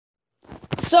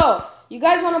So, you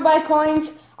guys want to buy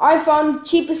coins? I found the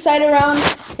cheapest site around.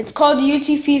 It's called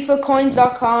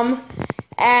utfifacoins.com,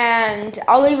 and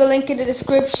I'll leave a link in the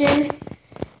description.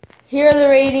 Here are the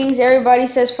ratings. Everybody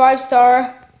says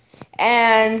 5-star,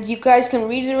 and you guys can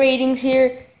read the ratings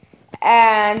here.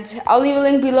 And I'll leave a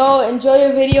link below. Enjoy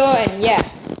your video, and yeah.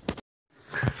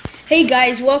 Hey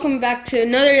guys, welcome back to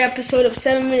another episode of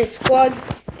 7-Minute Squads.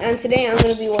 And today I'm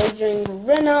going to be wagering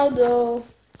Roanaldo.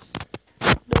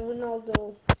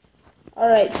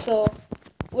 Alright, so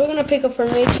we're going to pick a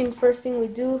formation, first thing we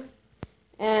do.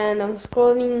 And I'm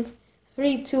scrolling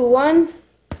 3, 2, 1.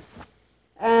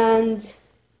 And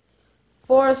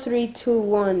 4, 3, 2,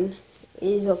 1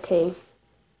 is okay.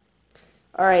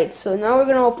 Alright, so now we're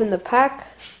going to open the pack.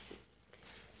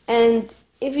 And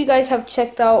if you guys have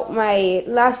checked out my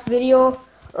last video,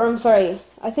 or I'm sorry,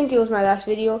 I think it was my last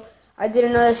video, I did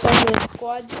another 7-minute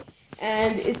squad,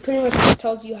 and it pretty much just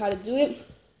tells you how to do it.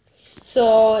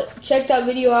 So check that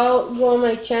video out, go on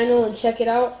my channel and check it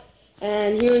out.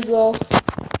 And here we go.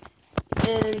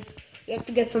 And you have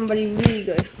to get somebody really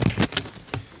good.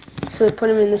 So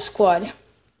put him in the squad.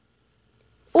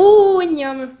 Oh,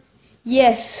 Nyama.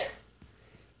 Yes.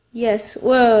 Yes.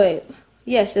 Wait.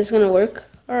 Yes, that's gonna work.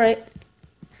 Alright.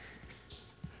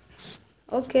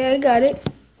 Okay, I got it.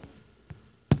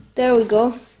 There we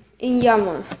go.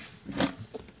 Inyama.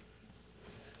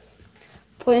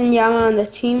 Put Inyama on the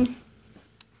team.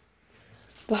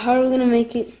 But how are we gonna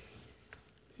make it?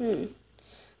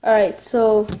 Alright,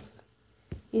 so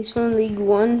he's from League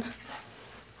 1.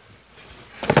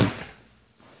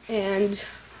 And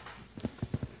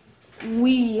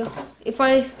if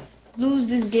I lose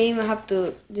this game, I have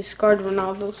to discard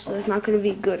Roanaldo, so it's not gonna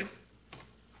be good.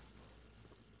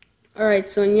 Alright,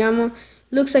 so Nyama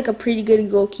looks like a pretty good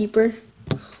goalkeeper.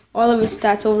 All of his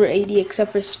stats over 80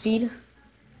 except for speed.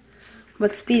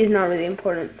 But speed is not really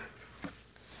important.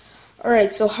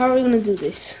 Alright, so how are we going to do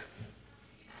this?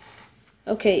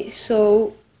 Okay,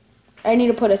 so I need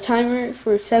to put a timer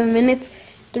for 7 minutes.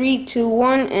 3, 2,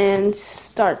 1, and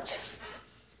start.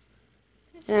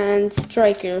 And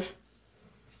striker.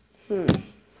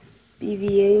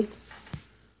 BVA.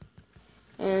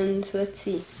 And let's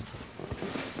see.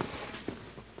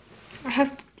 I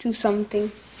have to do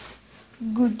something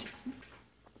good.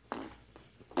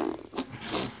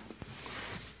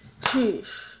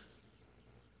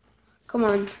 Come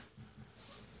on.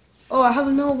 Oh, I have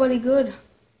nobody good.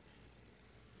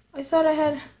 I thought I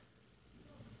had.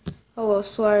 Oh well,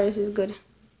 Suarez is good.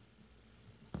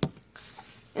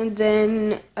 And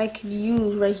then I could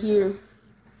use right here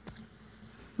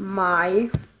my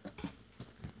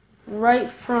right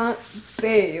front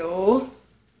Bale.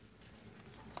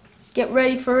 Get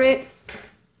ready for it.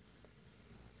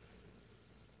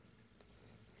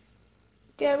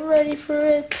 Get ready for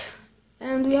it.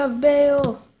 And we have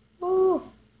Bale. Oh,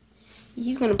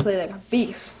 he's gonna play like a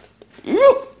beast.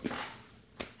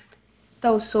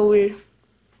 That was so weird.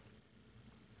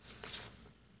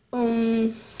 How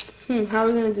are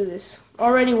we gonna do this?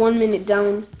 Already 1 minute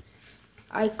down.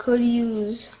 I could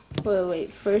use.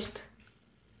 Wait. First,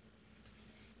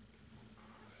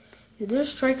 is there a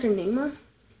striker Neymar?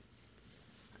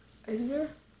 Is there?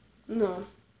 No.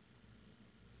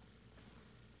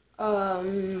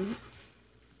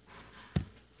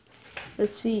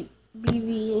 Let's see.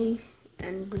 BVA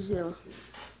and Brazil.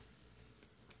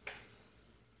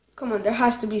 Come on, there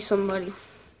has to be somebody.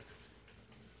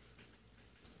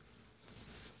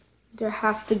 There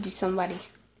has to be somebody.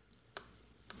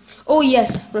 Oh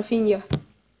yes, Rafinha.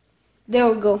 There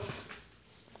we go.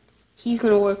 He's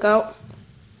gonna work out.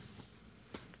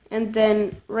 And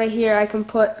then right here I can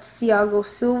put Thiago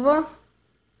Silva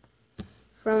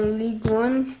from League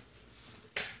 1.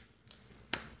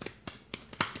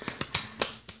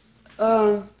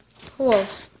 Who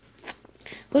else?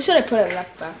 Who should I put at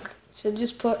left back? Should I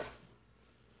just put...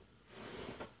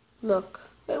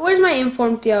 Look. Wait, where's my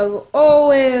informed Thiago? Oh,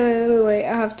 wait.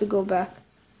 I have to go back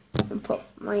and put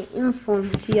my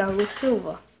informed Thiago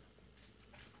Silva.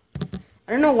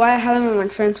 I don't know why I have him on my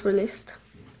transfer list.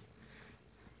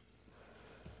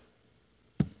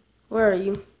 Where are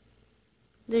you?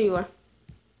 There you are.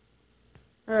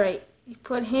 Alright, you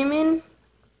put him in.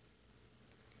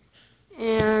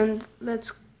 And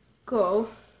let's go.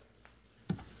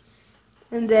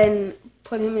 And then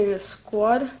put him in the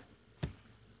squad.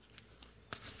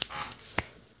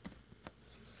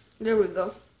 There we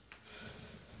go.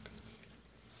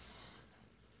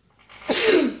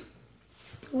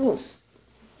 Ooh.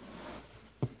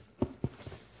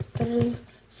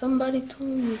 Somebody told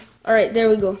me. Alright, there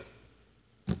we go.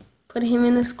 Put him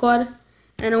in the squad.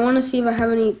 And I want to see if I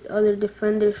have any other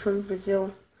defenders from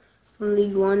Brazil, from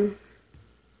League 1.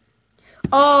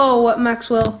 Oh, what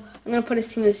Maxwell? I'm gonna put his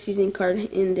team of the season card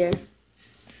in there.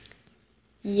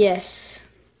 Yes,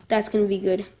 that's gonna be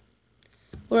good.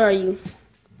 Where are you?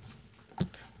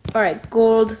 All right,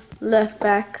 gold left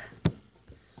back,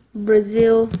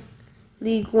 Brazil,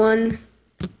 League One,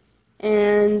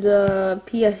 and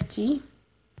PSG.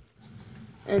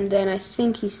 And then I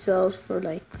think he sells for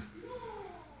like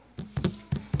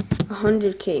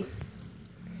 100K.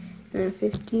 And then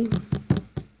 50.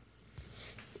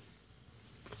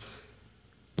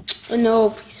 Oh, no,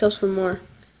 he sells for more.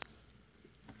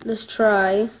 Let's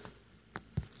try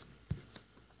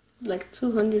like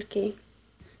 200K.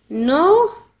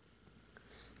 No?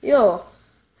 Yo,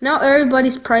 now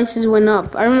everybody's prices went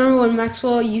up. I remember when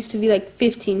Maxwell used to be like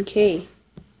 15K.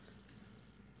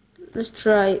 Let's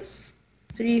try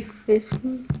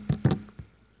 350.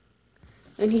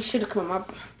 And he should come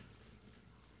up.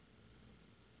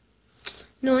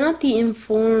 No, not the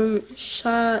inform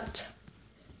shot.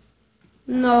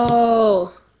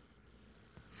 No.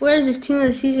 Where's this team of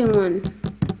the season one?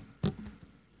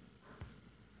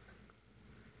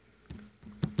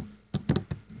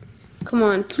 Come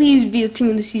on, please be the team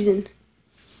of the season.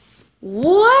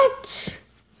 What?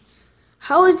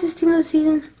 How is this team of the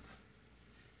season?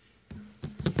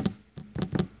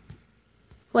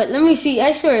 Wait, let me see.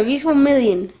 I swear, if he's 1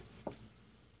 million.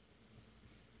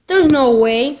 There's no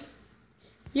way.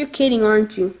 You're kidding,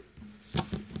 aren't you?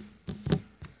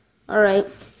 Alright.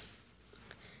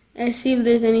 Let's see if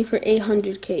there's any for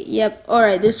 800K. Yep.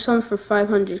 Alright, there's some for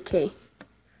 500K.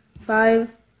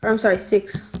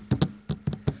 6.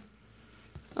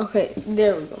 Okay,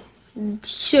 there we go.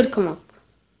 Should come up.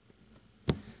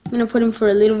 I'm gonna put him for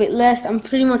a little bit less. I'm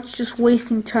pretty much just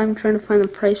wasting time trying to find a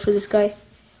price for this guy.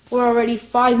 We're already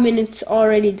 5 minutes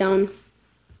already down.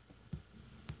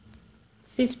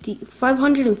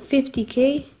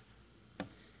 550K.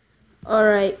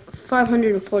 Alright,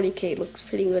 540K looks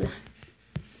pretty good.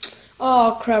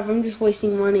 Oh crap, I'm just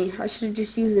wasting money. I should have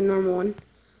just used the normal one.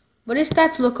 But his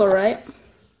stats look alright.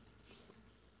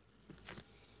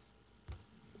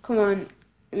 Come on.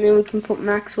 And then we can put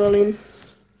Maxwell in.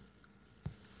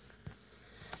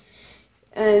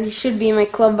 And he should be in my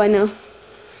club by now.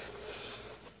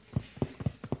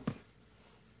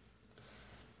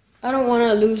 I don't want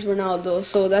to lose Roanaldo,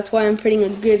 so that's why I'm putting a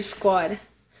good squad.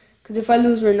 Because if I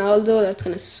lose Roanaldo, that's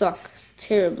going to suck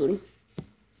terribly.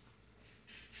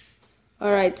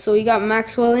 Alright, so we got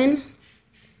Maxwell in.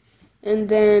 And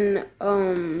then,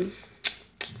 how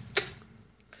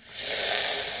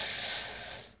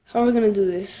are we going to do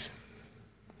this?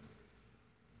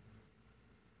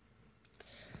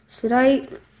 Should I...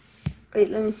 Wait,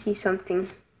 let me see something.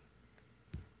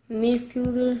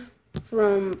 Midfielder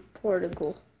from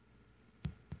Portugal.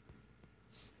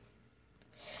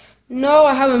 No,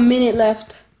 I have a minute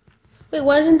left. Wait,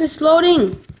 why isn't this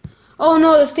loading? Oh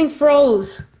no, this thing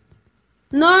froze.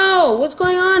 No, what's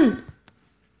going on?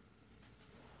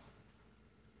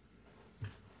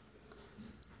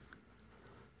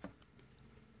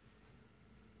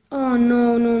 Oh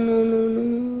no, no, no, no,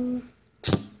 no.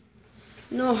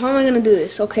 No, how am I gonna do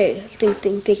this? Okay,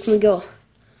 think, take me go.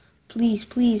 Please,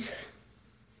 please.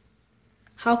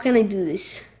 How can I do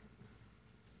this?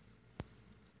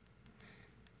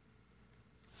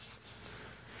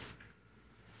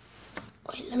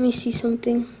 Wait, let me see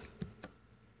something.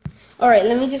 Alright,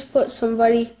 let me just put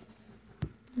somebody.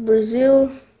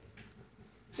 Brazil.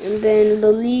 And then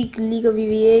the League of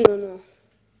EVA. Oh no.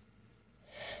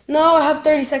 No, I have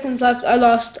 30 seconds left. I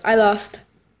lost.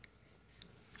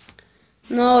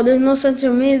 No, there's no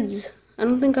center mids. I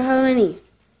don't think I have any.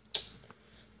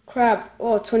 Crap.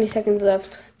 Oh, 20 seconds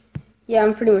left. Yeah,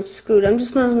 I'm pretty much screwed. I'm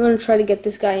just not going to try to get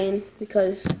this guy in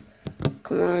because,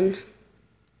 come on.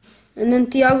 And then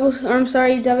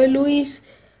David Luiz,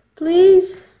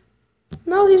 please.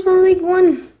 No, he's from League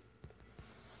One.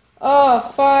 Oh,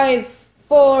 5,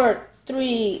 4,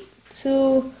 3,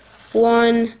 2,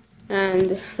 1,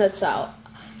 and that's out.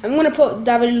 I'm gonna put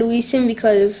David Luiz in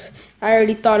because I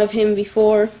already thought of him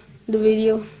before the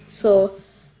video, so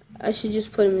I should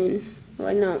just put him in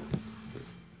right now.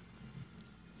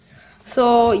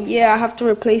 So yeah, I have to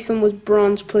replace him with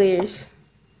bronze players.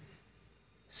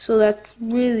 So that's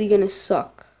really gonna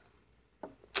suck.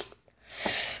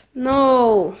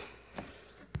 No.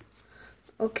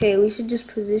 Okay, we should just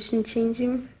position change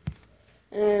him.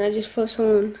 And I just put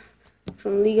someone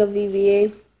from League of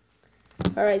EVA.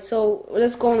 Alright, so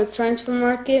let's go on the transfer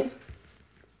market.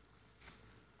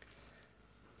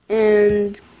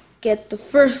 And get the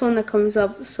first one that comes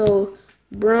up. So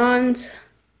bronze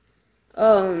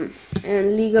and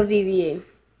League of EVA.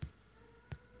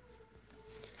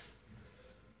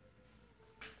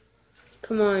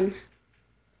 Come on.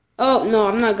 Oh, no,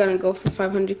 I'm not gonna go for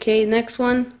 500K. Next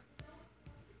one.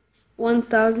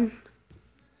 1,000.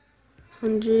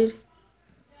 100.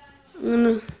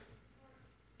 I'm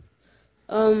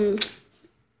gonna,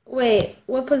 wait,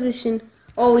 what position?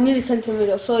 Oh, we need a center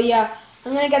middle. So, yeah,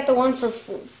 I'm gonna get the one for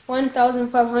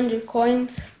 1,500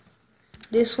 coins.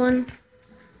 This one.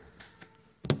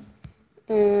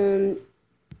 And,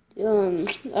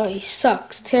 oh, he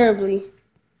sucks terribly.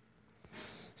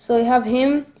 So, I have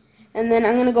him. And then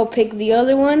I'm gonna go pick the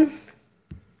other one.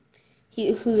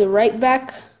 Who's a right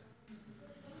back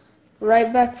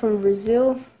from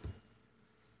Brazil.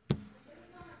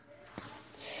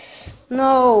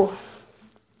 No,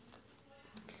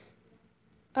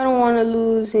 I don't want to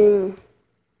lose him.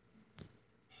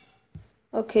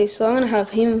 Okay, so I'm gonna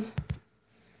have him.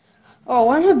 Oh,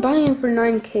 why am I buying him for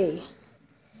 9K?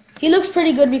 He looks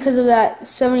pretty good because of that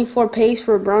 74 pace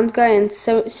for a bronze guy and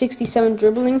 67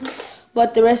 dribbling,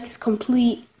 but the rest is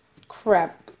complete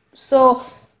crap. So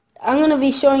I'm gonna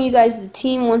be showing you guys the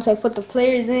team once I put the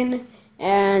players in,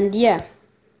 and yeah.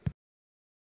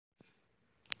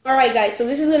 Alright guys, so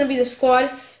this is gonna be the squad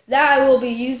that I will be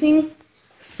using.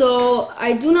 So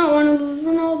I do not want to lose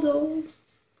Roanaldo.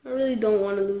 I really don't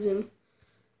want to lose him.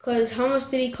 Because how much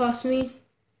did he cost me?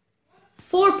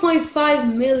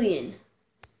 4.5 million.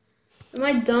 Am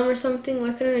I dumb or something?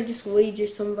 Why couldn't I just wager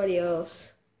somebody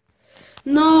else?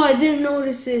 No, I didn't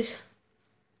notice this.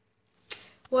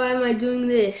 Why am I doing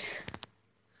this?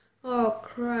 Oh,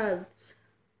 crabs.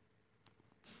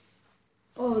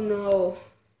 Oh, no.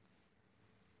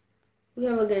 We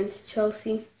have against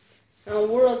Chelsea.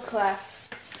 World class.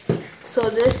 So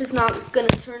this is not going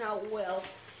to turn out well.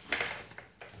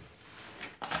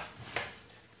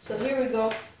 So here we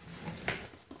go.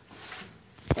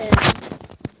 And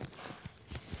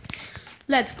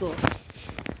let's go.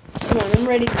 Come on, I'm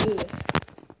ready to do this.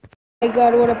 My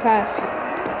God, what a pass.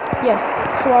 Yes,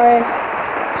 Suarez.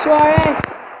 Suarez.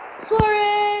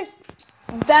 Suarez.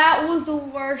 That was the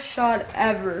worst shot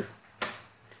ever.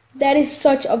 That is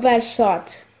such a bad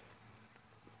shot.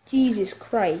 Jesus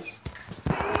Christ.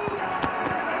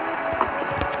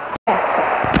 Yes.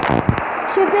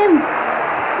 Chip him.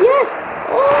 Yes.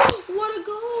 Oh, what a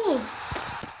goal.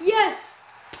 Yes.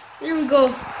 There we go.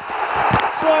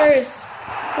 Suarez.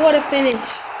 What a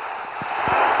finish.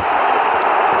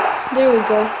 There we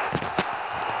go.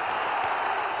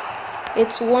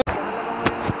 It's 1.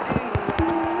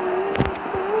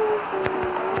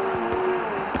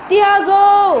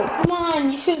 Thiago! Come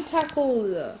on, you should have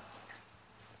tackled.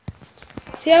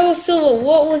 Thiago Silva,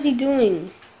 what was he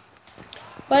doing?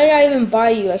 Why did I even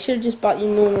buy you? I should have just bought your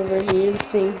normal version. You're the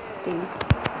same thing.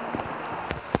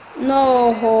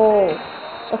 No.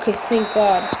 Okay, thank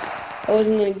God. I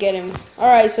wasn't going to get him.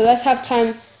 Alright, so that's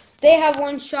halftime. They have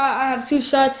 1 shot. I have 2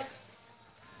 shots.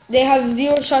 They have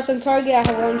 0 shots on target. I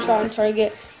have 1 shot on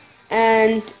target.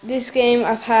 And this game,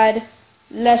 I've had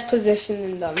less possession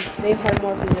than them. They've had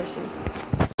more possession.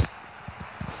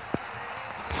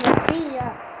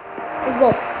 Yeah. Let's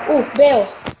go. Oh, Bale.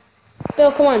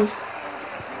 Bale, come on.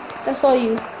 That's all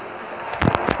you.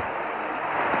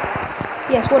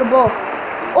 Yes, what a ball.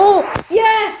 Oh,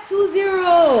 yes,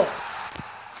 2-0.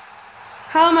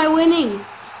 How am I winning?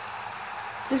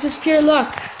 This is pure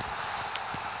luck.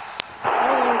 I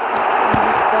don't want to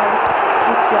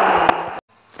this guy.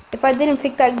 If I didn't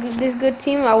pick this good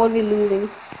team, I would be losing.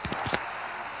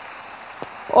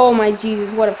 Oh my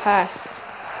Jesus, what a pass.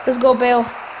 Let's go, Bale.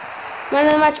 Man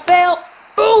of the match, Bale.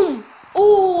 Boom.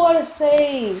 Oh, what a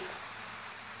save.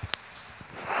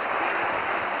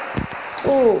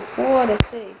 Oh, what a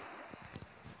save.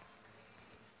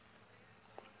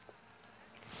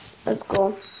 Let's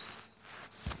go.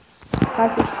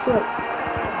 Pass is short.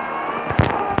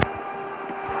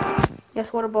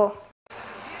 Yes, what a ball.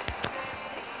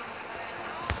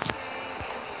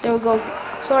 There we go.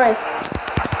 Suarez.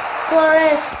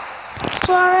 Suarez.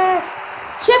 Suarez.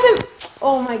 Chip him.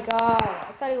 Oh my God.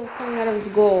 I thought he was coming out of his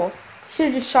goal. Should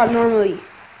have just shot normally.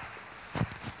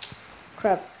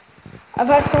 Crap. I've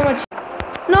had so much.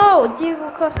 No,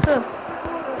 Diego Costa.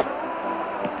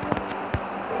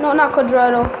 No, not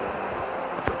Cuadrado.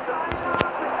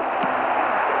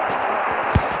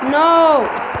 No.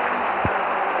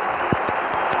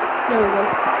 There we go.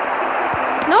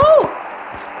 No.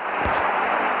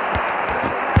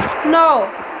 No.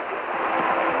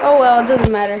 Oh well, it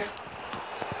doesn't matter.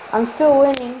 I'm still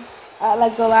winning at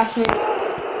like the last minute. So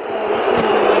this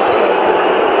shouldn't be so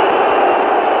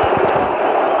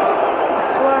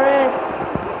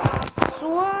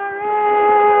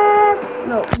Suarez.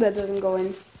 No, that doesn't go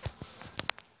in.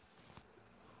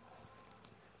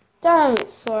 Damn it,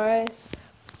 Suarez.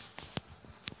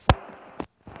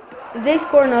 If they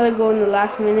score another goal in the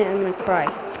last minute, I'm gonna cry.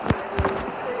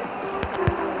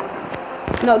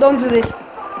 No, don't do this.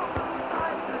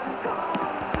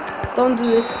 Don't do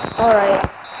this. Alright.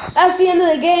 That's the end of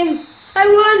the game. I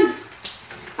won!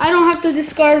 I don't have to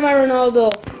discard my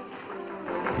Ronaldo.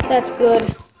 That's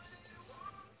good.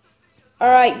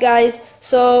 Alright, guys.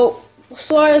 So,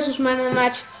 Suarez was man of the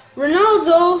match.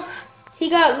 Ronaldo, he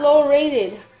got low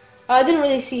rated. I didn't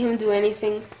really see him do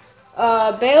anything.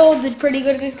 Bale did pretty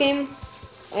good this game.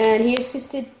 And he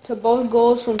assisted to both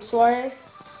goals from Suarez.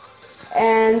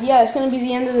 And yeah, it's gonna be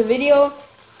the end of the video.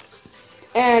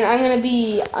 And I'm gonna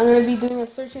be doing a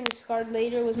search and discard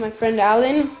later with my friend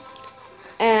Alan.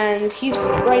 And he's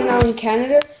right now in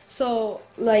Canada. So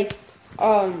like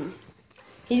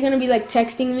he's gonna be like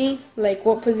texting me like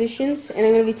what positions, and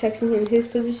I'm gonna be texting him his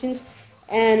positions.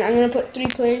 And I'm gonna put 3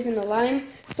 players in the line.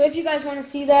 So if you guys wanna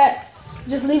see that,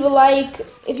 just leave a like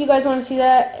if you guys wanna see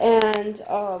that, and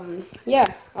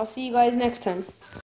yeah, I'll see you guys next time.